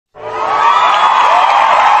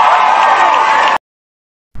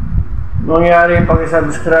mangyari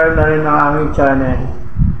pag-subscribe na rin ang aming channel.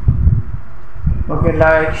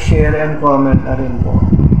 Mag-like, share, and comment na rin po.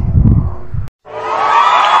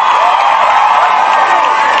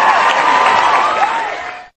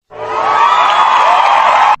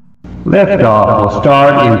 Liftoff will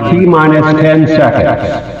start in T-minus 10 seconds.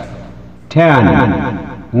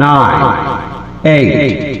 10, 9,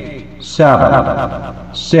 8,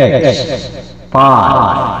 7, 6,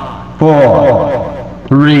 5, 4,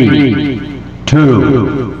 3,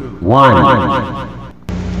 2,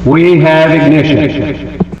 1. We have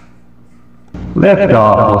ignition.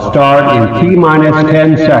 Liftoff will start in T-minus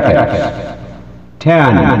 10 seconds.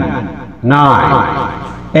 10,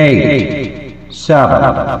 9, 8,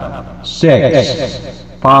 7, 6,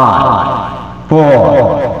 5,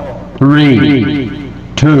 4, 3,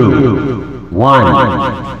 2,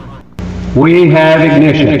 1. We have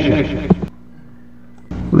ignition.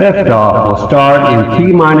 Liftoff will start in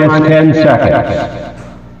T-minus 10 seconds.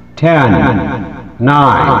 10,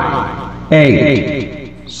 9,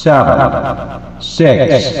 8, 7,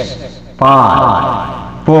 6,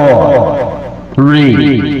 5, 4,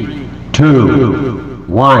 3, 2,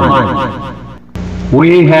 1.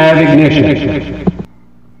 We have ignition.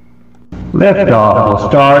 Liftoff will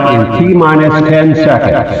start in T-minus 10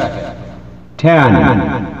 seconds.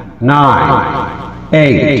 10, 9,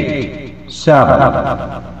 8,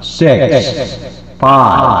 7, 6,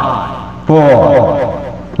 5,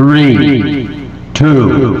 4, 3,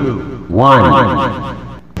 2,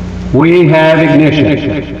 1. We have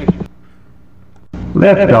ignition.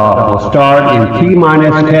 Liftoff will start in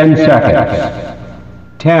T-minus 10 seconds.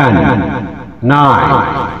 10,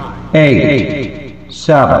 9, 8,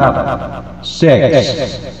 7,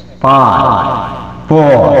 6, 5,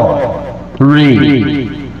 4,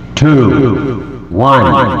 3, 2,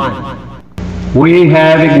 1. We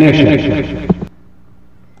have ignition.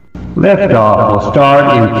 Liftoff will start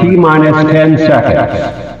in T-minus 10 seconds.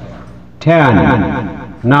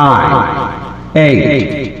 10, 9,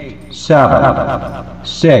 8, 7,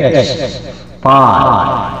 6,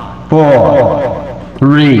 5, 4,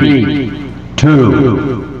 3,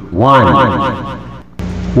 2, 1.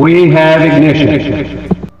 We have ignition.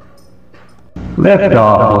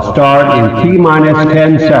 Liftoff will start in T-minus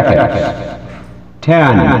 10 seconds.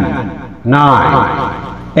 10,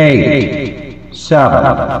 9, 8,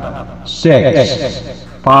 7, 6,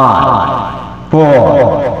 5,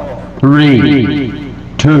 4, 3,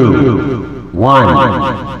 2, 1.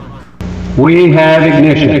 We have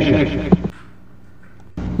ignition.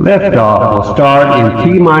 Liftoff will start in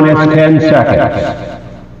T-minus 10 seconds.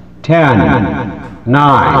 10,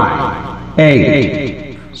 9,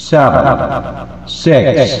 8, 7,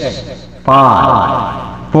 6,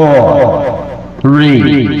 5, 4,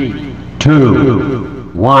 3,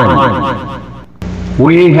 2, 1.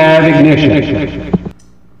 We have ignition.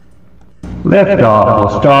 Liftoff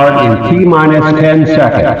will start in T-minus 10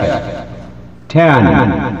 seconds.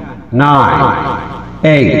 10, 9,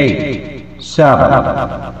 8,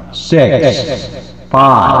 7, 6,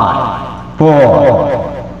 5,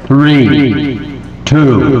 4, 3,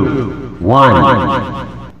 2,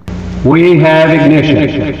 1. We have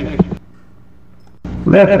ignition.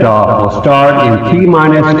 Liftoff will start in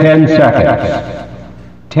T-minus 10 seconds.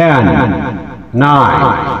 10,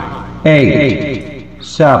 9, 8,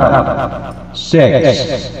 7,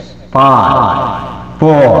 6, 5,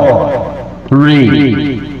 4,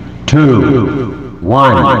 3, 2,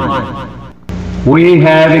 1. We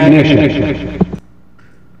have ignition.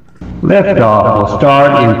 Liftoff will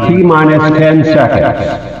start in T-minus 10 seconds.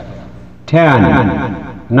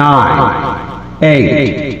 10, 9,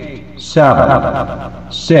 8, 7,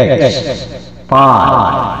 6,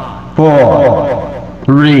 5, 4,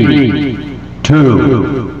 3,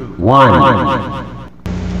 2, 1.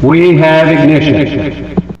 We have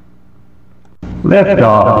ignition.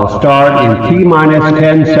 Liftoff will start in T-minus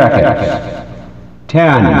 10 seconds.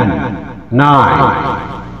 10,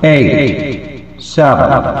 9, 8,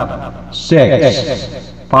 7, 6,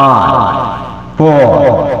 5,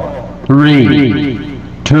 4, 3,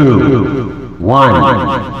 2,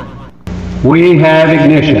 1. We have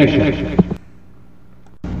ignition.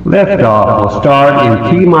 Liftoff will start in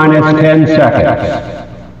T-minus 10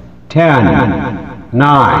 seconds. 10,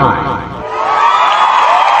 9.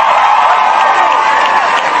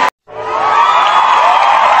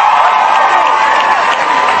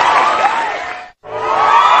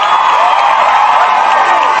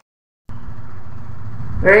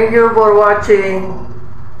 Thank you for watching.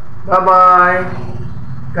 Bye-bye.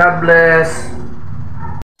 God bless.